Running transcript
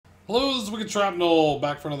Hello, this is Wicked Shrapnel,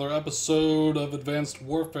 back for another episode of Advanced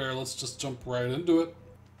Warfare. Let's just jump right into it.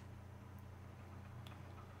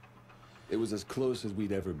 It was as close as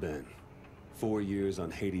we'd ever been. 4 years on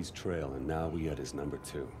Hades' trail, and now we at his number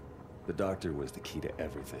 2. The doctor was the key to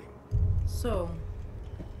everything. So,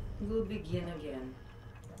 we'll begin again.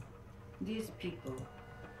 These people,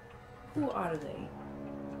 who are they?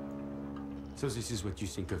 So this is what you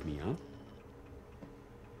think of me, huh?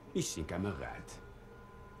 You think I'm a rat.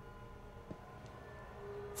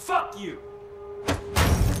 Fuck you!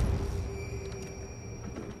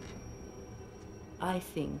 I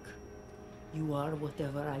think you are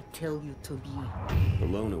whatever I tell you to be.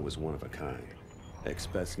 Ilona was one of a kind.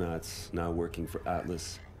 Ex-Spetsnaz, now working for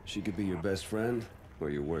Atlas. She could be your best friend or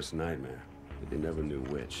your worst nightmare, but they never knew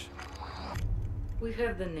which. We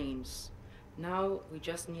have the names. Now we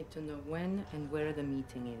just need to know when and where the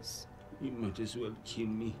meeting is. You might as well kill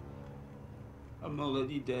me. I'm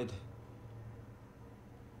already dead.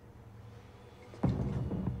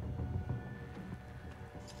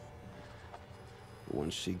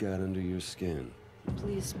 Once she got under your skin.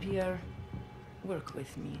 Please, Pierre, work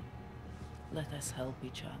with me. Let us help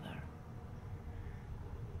each other.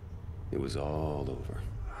 It was all over.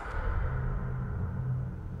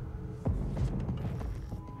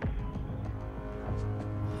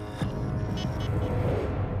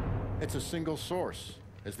 It's a single source.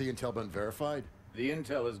 Has the intel been verified? The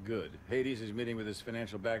intel is good. Hades is meeting with his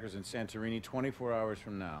financial backers in Santorini 24 hours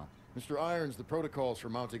from now. Mr. Irons, the protocols for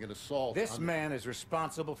mounting an assault This on man is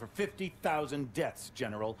responsible for 50,000 deaths,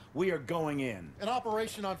 General. We are going in. an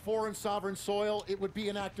operation on foreign sovereign soil. It would be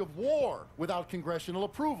an act of war without congressional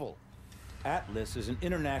approval. Atlas is an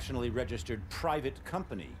internationally registered private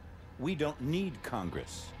company. We don't need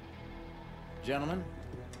Congress. Gentlemen,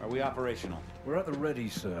 are we operational? We're at the ready,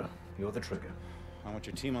 sir. You're the trigger. I want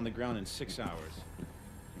your team on the ground in 6 hours.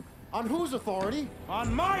 On whose authority?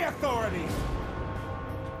 On my authority!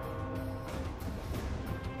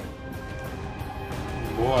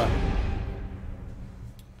 Boy.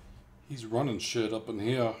 He's running shit up in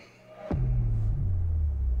here.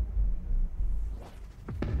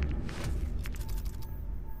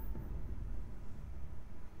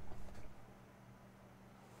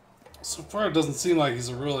 So far, it doesn't seem like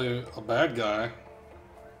he's really a bad guy.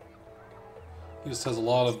 He just has a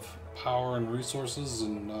lot of power and resources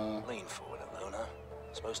and, Lean forward, Ilona.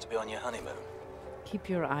 Supposed to be on your honeymoon. Keep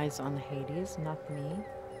your eyes on Hades, not me.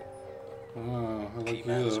 I like Key you.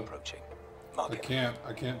 man's though. approaching. Mark I it.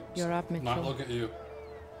 can't You're up, not Mitchell. look at you.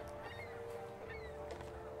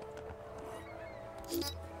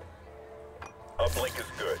 Uplink is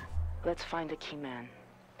good. Let's find a key man.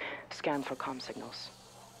 Scan for comm signals.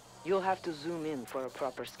 You'll have to zoom in for a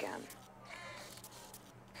proper scan.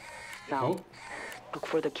 Now, Oh, look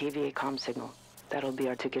for the KVA comm signal. That'll be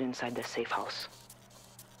our ticket inside the safe house.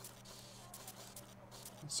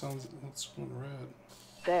 that's going red.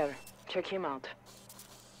 There, check him out.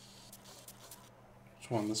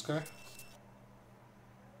 Which one? This guy?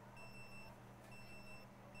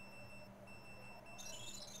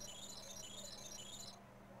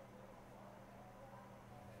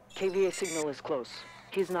 KVA signal is close.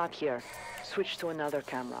 He's not here. Switch to another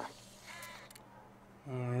camera.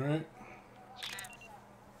 Alright.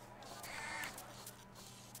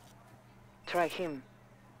 Try him.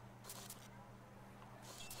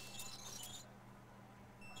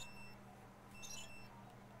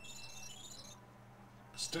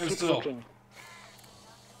 Stand Keep still. looking.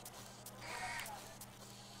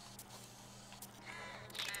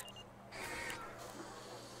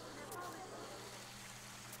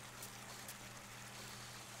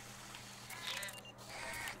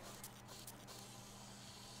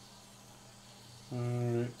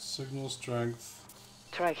 Alright, signal strength.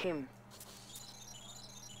 Try him.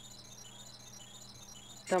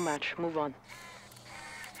 No match. Move on.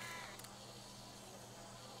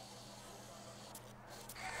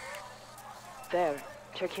 There.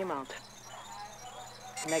 Check him out.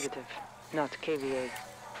 Negative. Not KVA.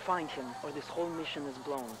 Find him, or this whole mission is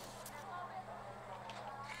blown.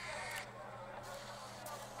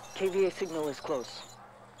 KVA signal is close.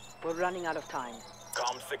 We're running out of time.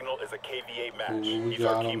 Comm signal is a KVA match. Ooh, we He's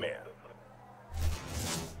our got key him. man.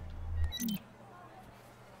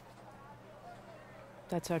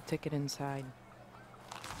 That's our ticket inside.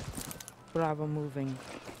 Bravo moving.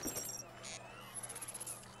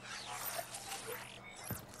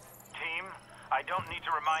 Team, I don't need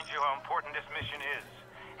to remind you how important this mission is.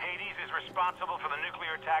 Hades is responsible for the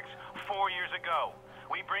nuclear attacks 4 years ago.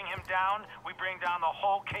 We bring him down, we bring down the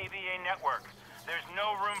whole KVA network. There's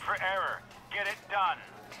no room for error. Get it done.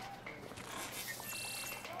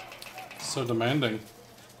 So demanding.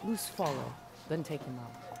 Loose follow, then take him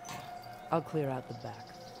out. I'll clear out the back.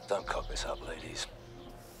 Don't cock this up, ladies.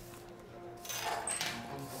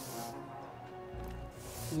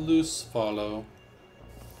 Loose follow.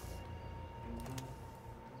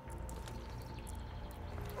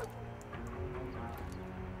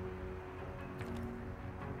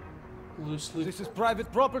 Loosely. This is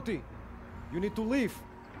private property. You need to leave.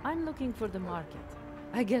 I'm looking for the market.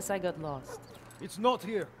 I guess I got lost. It's not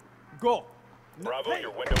here. Go. Bravo,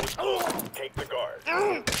 your window is closed. Take the guard.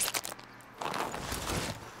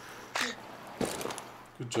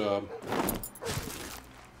 Good job.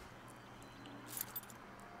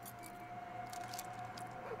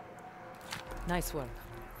 Nice work.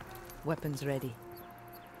 Weapons ready.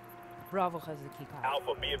 Bravo has the key card.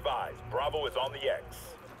 Alpha, be advised. Bravo is on the X.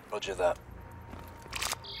 Roger that.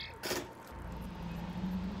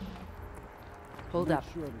 Hold up.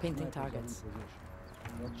 Painting targets.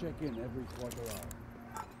 We'll check in every quarter hour.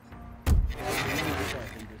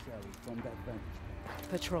 From that vantage point.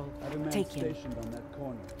 Patrol. Have a man Take him. stationed on that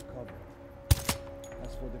corner to cover.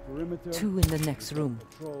 As for the perimeter, 2 in the next room.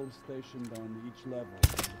 Patrols stationed on each level in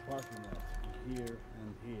the parking lot, here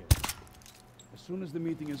and here. As soon as the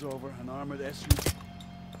meeting is over, an armored SUV.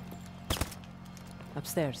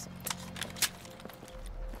 Upstairs.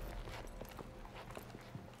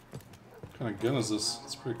 What kind of gun is this?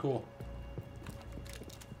 It's pretty cool.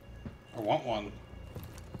 I want one.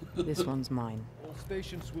 This one's mine. All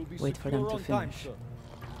stations will be Wait for them secure to on time, finish. sir.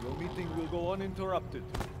 Your meeting will go uninterrupted.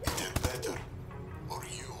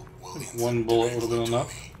 One bullet would have been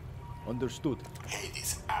enough. Understood.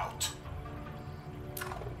 Hades out.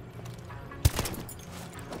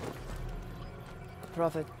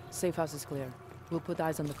 Prophet, safe house is clear. We'll put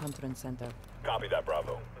eyes on the conference center. Copy that,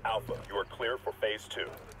 Bravo. Alpha, you are clear for phase 2.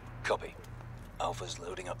 Copy. Alpha's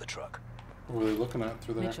loading up the truck. What were they looking at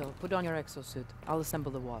through there? Mitchell, put on your exosuit. I'll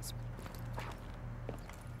assemble the Wasp.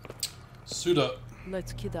 Suit up.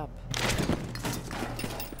 Let's kid up.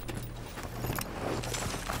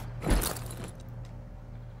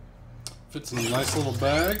 Fits in a nice little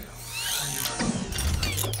bag.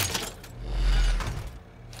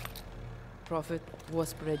 Prophet,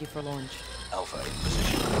 Wasp ready for launch. Alpha in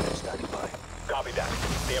position. Standing by. Copy that.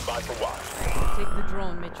 Stand by for watch. Take the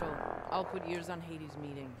drone, Mitchell. I'll put ears on Hades'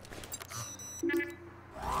 meeting.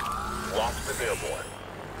 Wasp is airborne.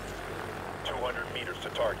 200 meters to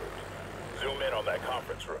target. Zoom in on that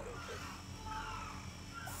conference room.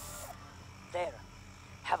 There.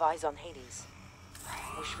 Have eyes on Hades.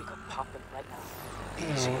 Wish we could pop him right now.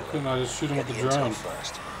 Yeah, why couldn't I just shoot him with the drone?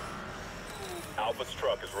 First. Alpha's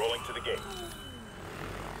truck is rolling to the gate.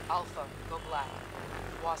 Alpha, go black.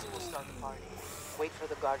 Wasp will start the party. Wait for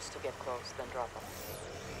the guards to get close, then drop them.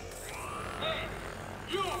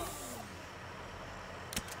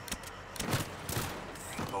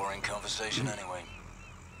 Boring conversation anyway.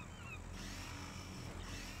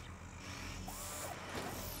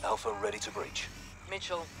 Alpha ready to breach.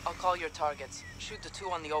 Mitchell, I'll call your targets. Shoot the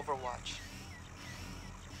 2 on the overwatch.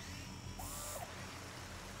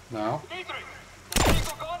 Now?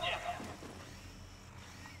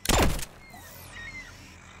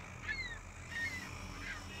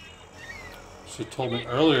 She told me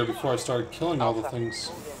earlier before I started killing all the things.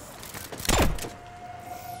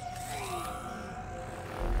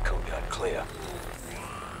 Courtyard clear.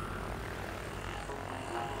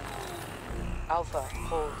 Alpha,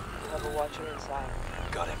 hold. You have a watcher inside.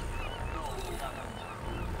 Got him.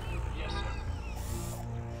 Yes, sir.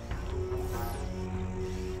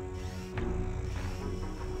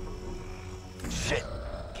 Shit!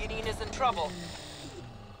 Gideon is in trouble.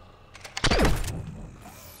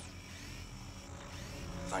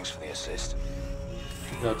 Thanks for the assist.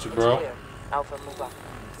 Got you, It's bro. clear. Alpha, move up.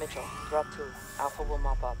 Mitchell, drop 2. Alpha will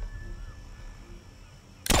mop up.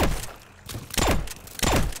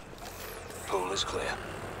 Pool is clear.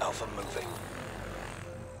 Alpha moving.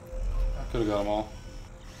 I could have got them all.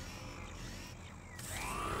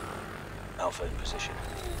 Alpha in position.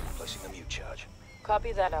 Placing the mute charge.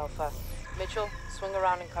 Copy that, Alpha. Mitchell, swing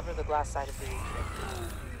around and cover the glass side of the atrium.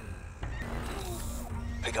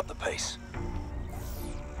 Pick up the pace.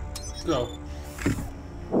 Go.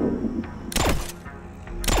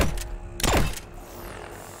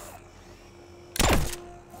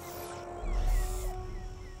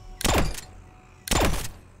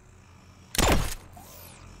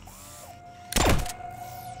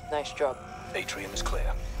 Nice job. Atrium is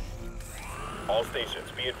clear. All stations,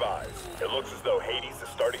 be advised. It looks as though Hades is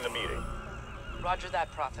starting the meeting. Roger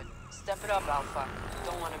that, Prophet. Step it up, Alpha.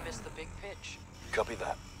 Don't want to miss the big pitch. Copy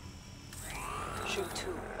that. Shoot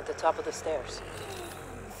 2 at the top of the stairs.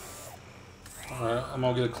 Alright, I'm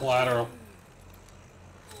gonna get a collateral.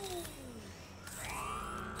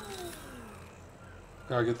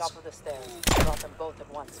 Targets. Top of the stairs. Got them both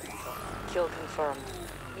at once. Kill confirmed.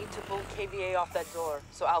 Need to pull KVA off that door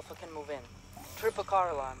so Alpha can move in. Trip a car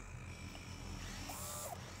alarm.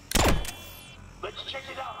 Let's check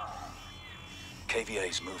it out.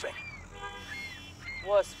 KVA's moving.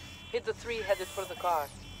 Wasp, hit the 3 headed for the car.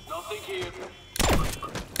 Nothing here.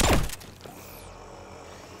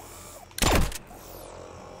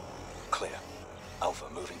 Clear. Alpha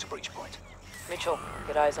moving to breach point. Mitchell,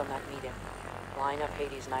 get eyes on that meeting. Line up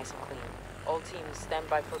Hades nice and clean. All teams stand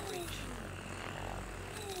by for breach.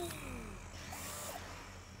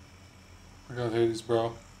 I got Hades,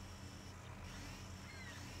 bro.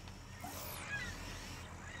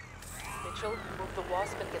 Mitchell, move the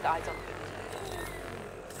Wasp and get eyes on Hades.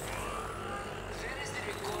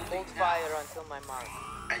 Hold fire until my mark.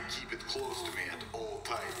 And keep it close to me at all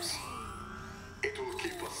times. It will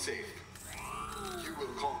keep us safe. You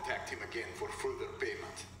will contact him again for further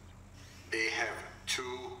payment. They have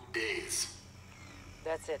 2 days.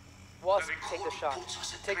 That's it. Wasp, take the shot.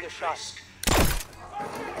 Take the shot.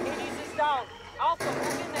 Hades is down. Alpha,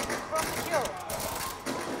 move in and confirm the kill.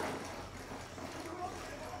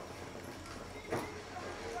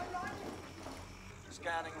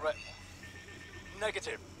 Scanning retina.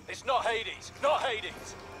 Negative. It's not Hades. Not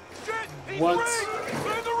Hades. Shit! He's What? free!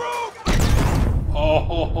 Clear the room!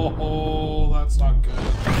 Oh, that's not good.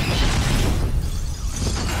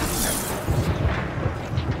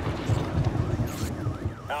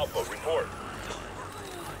 Alpha, report.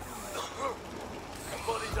 The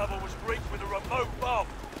body double was rigged with a remote bomb.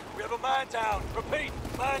 We have a man down. Repeat,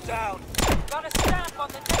 man down. Got a stamp on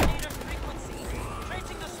the detonator's frequency.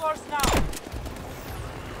 Tracing the source now.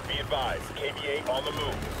 Be advised, KVA on the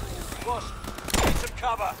move. Wasp, need some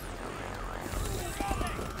cover.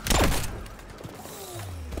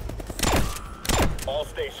 All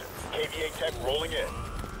stations, KVA tech rolling in.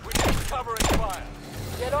 We need covering fire.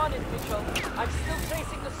 Get on it, Mitchell. I'm still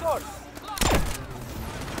tracing the source.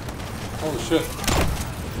 Holy shit.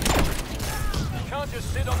 You can't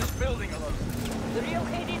just sit on this building alone. The real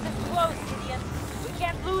Hades is close, Gideon. We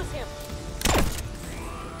can't lose him.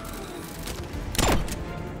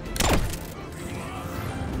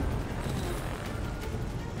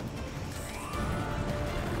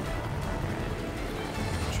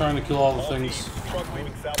 Trying to kill all the things. Truck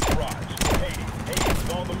leaving south garage. Hades is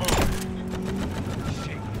on the move.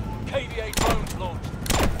 Shit. KVA drones launched.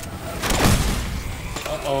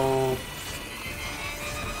 Uh-oh.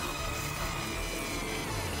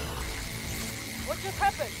 What just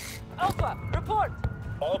happened? Alpha, report.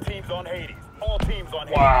 All teams on Hades. All teams on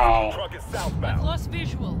Hades. Wow. Truck is southbound. Lost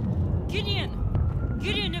visual. Gideon!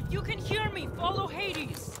 Gideon, if you can hear me, follow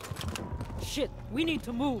Hades! Shit, we need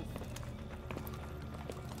to move.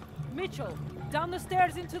 Mitchell, down the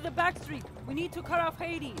stairs into the back street. We need to cut off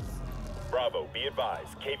Hades. Bravo, be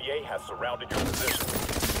advised. KVA has surrounded your position.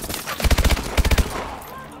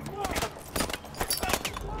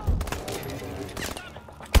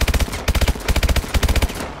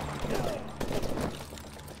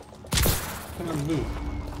 Can I move?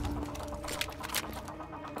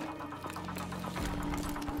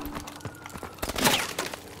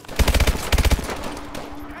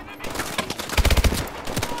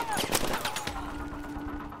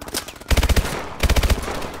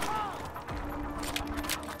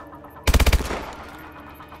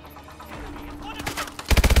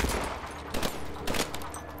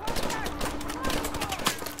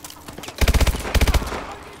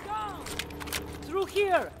 Through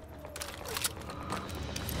here!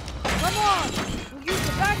 Come on! We'll use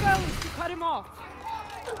the back alleys to cut him off.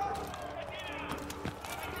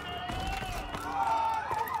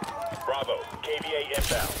 Bravo, KVA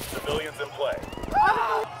inbound. Civilians in play.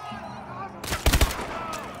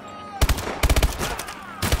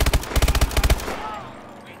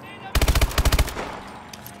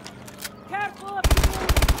 Careful up the road.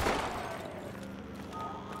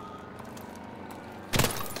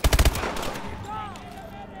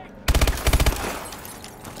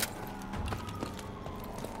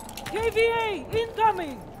 KVA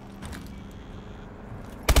incoming!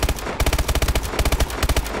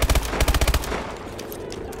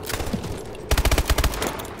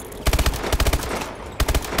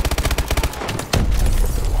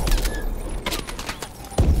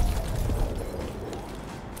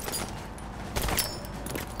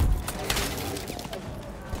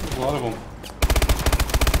 There's a lot of them.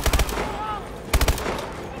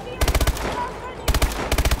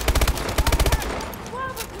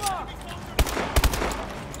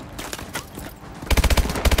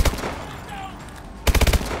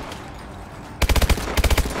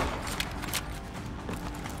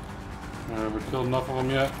 Alright, we killed enough of them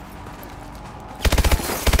yet.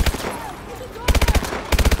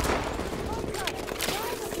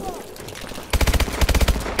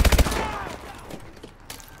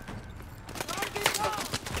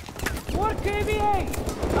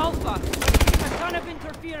 KVA! Alpha, a ton of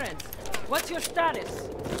interference. What's your status?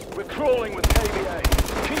 We're crawling with KVA.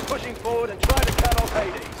 Keep pushing forward and try to cut off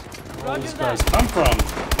Hades. Where do these guys come from?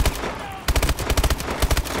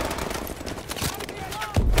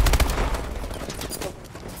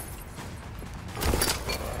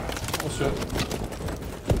 Oh shit.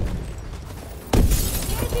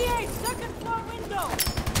 KVA, second floor window!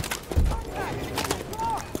 Contact, second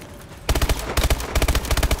floor!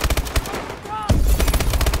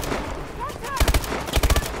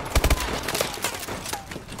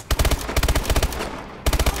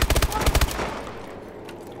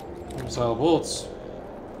 Missile bullets.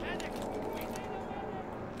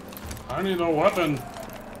 I need a weapon.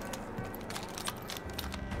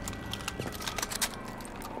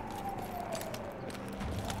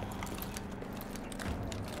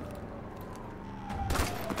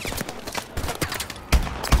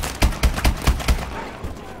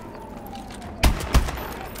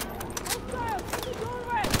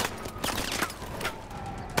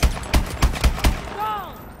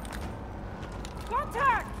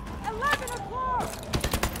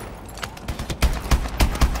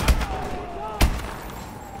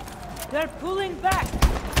 They're pulling back!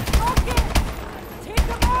 Rocket! Take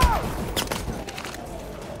them out!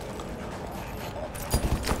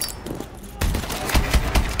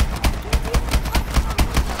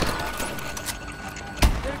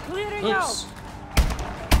 They're clearing out!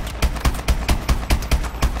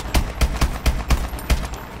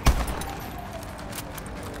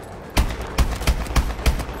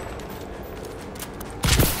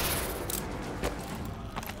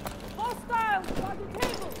 Hostiles on the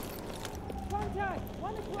table! Contact!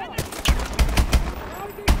 1 o'clock!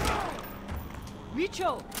 Target down!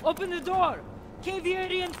 Mitchell, open the door! KVA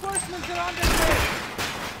reinforcements are on their way!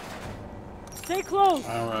 Stay close!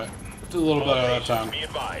 Alright. Do a little better that time. Be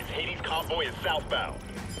advised, Hades convoy is southbound.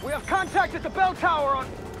 We have contact at the bell tower on...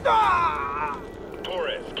 Ah!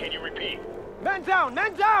 Torres, can you repeat? Men down!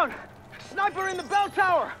 Men down! Sniper in the bell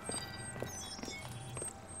tower!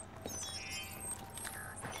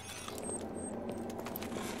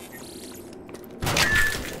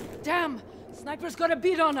 Damn! Sniper's got a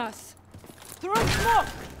beat on us! Throw smoke!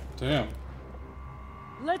 Damn.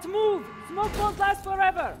 Let's move! Smoke won't last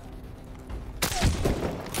forever!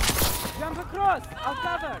 Jump across! I'll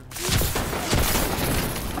cover!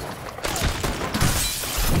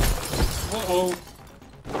 Uh-oh.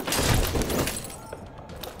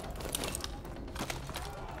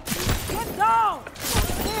 Get down!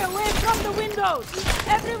 Stay away from the windows!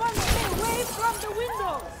 Everyone stay away from the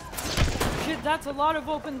windows! Shit, that's a lot of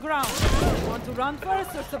open ground. Want to run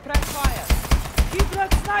first or suppress fire? Keep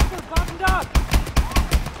that sniper buttoned up!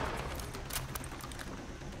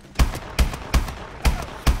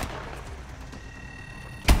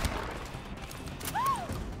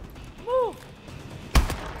 Move!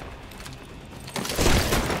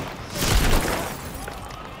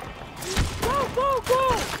 Go, go, go!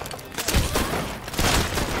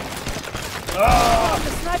 Ah!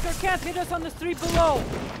 The sniper can't hit us on the street below.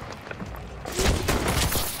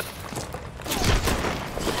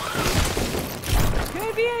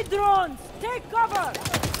 KVA drones, take cover!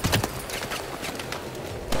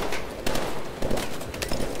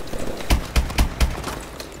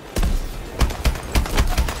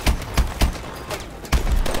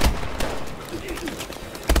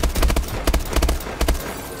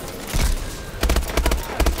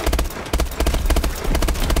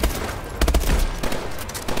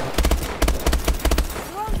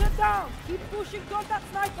 Drones are down. Keep pushing toward that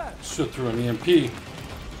sniper. Shoot through an EMP.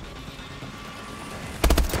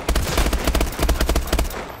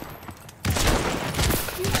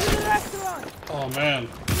 Oh man.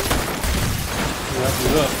 Wrap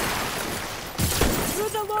it up. Through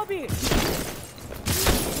the lobby.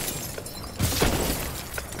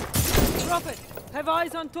 Drop it. Have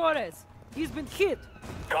eyes on Torres. He's been hit.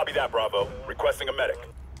 Copy that, Bravo. Requesting a medic.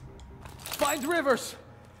 Find Rivers!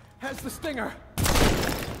 Has the stinger!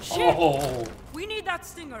 Shit! Oh. We need that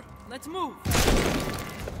stinger. Let's move.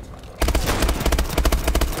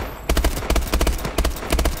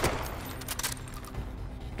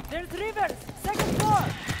 There's Rivers, second floor.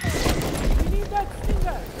 We need that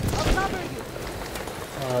stinger. I'll cover you.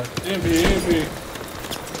 Alright, EMP, EMP.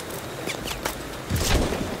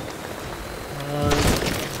 Alright.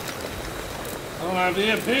 I don't have the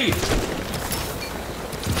EMP.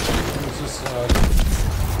 What's this side?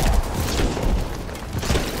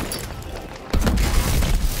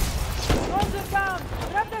 Drones are down.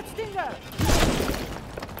 Grab that stinger.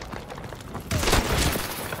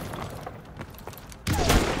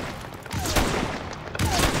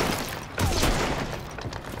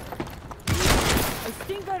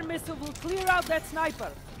 Stinger missile will clear out that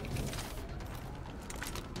sniper.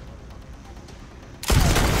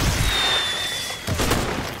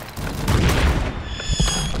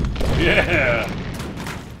 Yeah!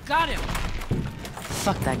 Got him!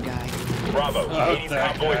 Fuck that guy. Bravo. Hades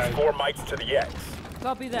convoy is 4 mics to the X.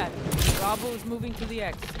 Copy that. Bravo is moving to the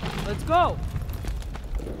X. Let's go!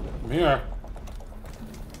 I'm here.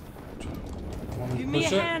 Give me a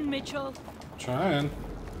hand, Mitchell. Trying.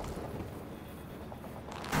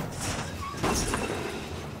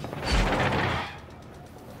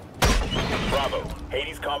 Bravo.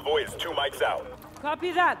 Hades convoy is 2 mics out.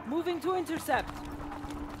 Copy that. Moving to intercept.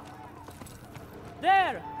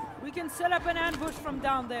 There! We can set up an ambush from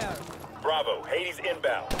down there. Bravo. Hades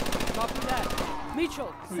inbound. Copy that.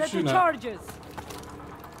 Mitchell, Who's set the shooting at? charges.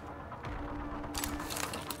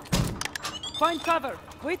 Find cover.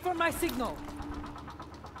 Wait for my signal.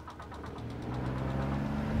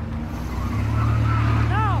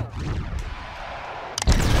 Now!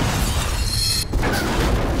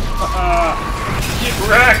 Get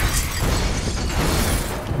wrecked!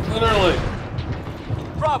 Literally.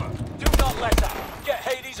 Bravo, do not let up. Get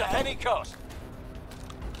Hades at any cost.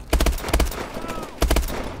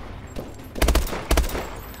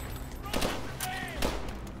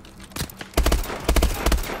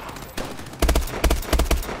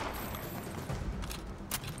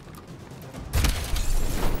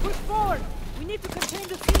 Push forward! We need to contain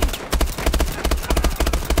the scene!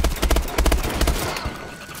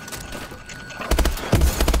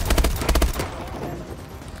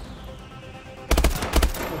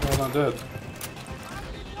 Oh, not dead.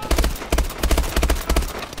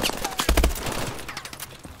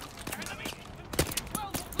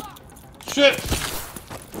 Shit!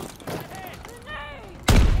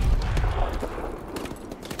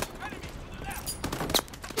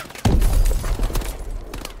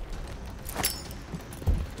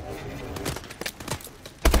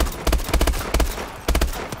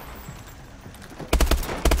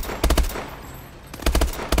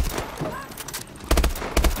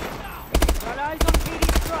 Got eyes on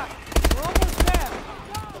Katie's truck. We're almost there.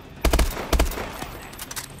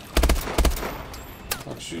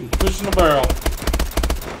 Like shooting fish in a barrel.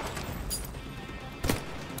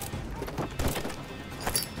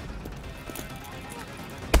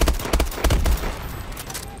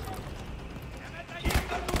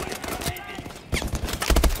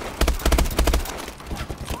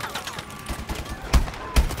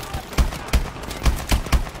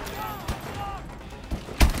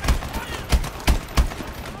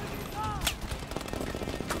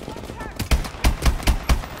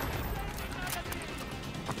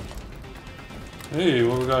 Hey,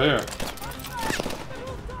 what we got here?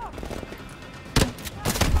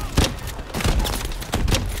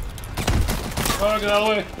 Oh, get out of the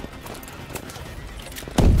way.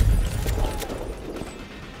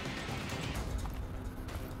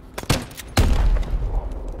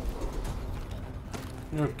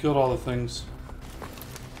 You killed all the things.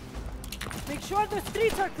 Make sure the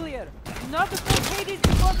streets are clear. Do not approach Hades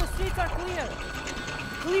before the streets are clear.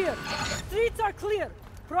 Clear. Streets are clear.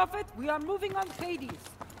 Prophet, we are moving on Hades.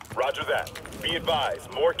 Roger that. Be advised,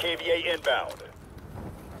 more KVA inbound.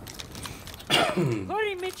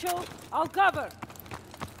 Hurry, Mitchell. I'll cover.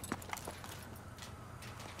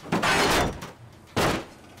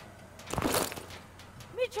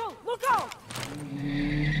 Mitchell, look out!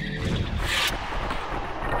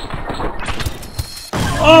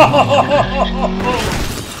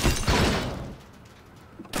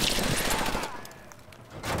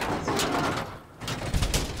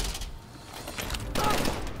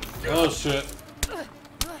 Oh shit.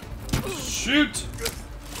 Shoot!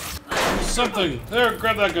 Something. There,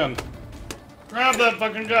 grab that gun. Grab that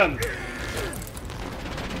fucking gun.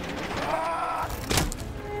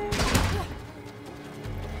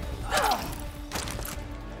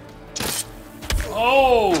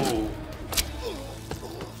 Oh!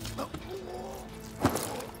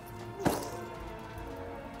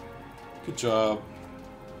 Good job.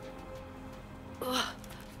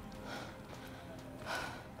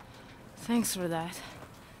 Thanks for that.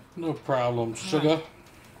 No problem, sugar.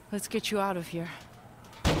 Let's get you out of here.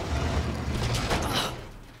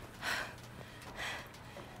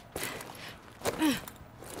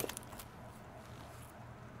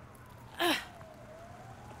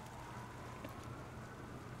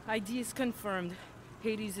 ID is confirmed.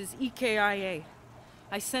 Hades is EKIA.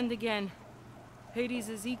 I send again. Hades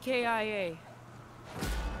is EKIA.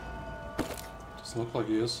 Doesn't look like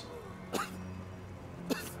he is.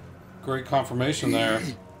 Great confirmation there.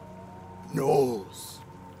 Knows.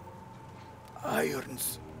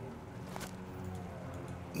 Irons.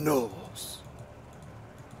 Knows.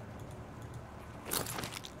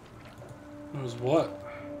 It was what?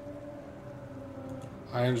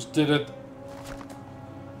 Irons did it.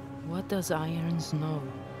 What does Irons know?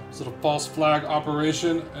 Is it a false flag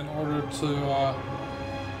operation in order to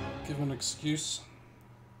give an excuse?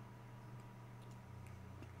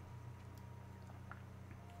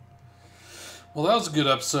 Well, that was a good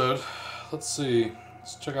episode. Let's see.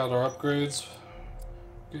 Let's check out our upgrades.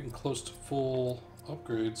 Getting close to full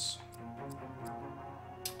upgrades.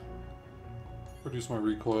 Reduce my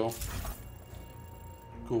recoil.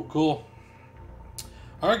 Cool, cool.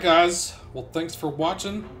 Alright, guys. Well, thanks for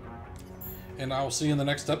watching. And I will see you in the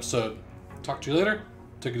next episode. Talk to you later.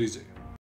 Take it easy.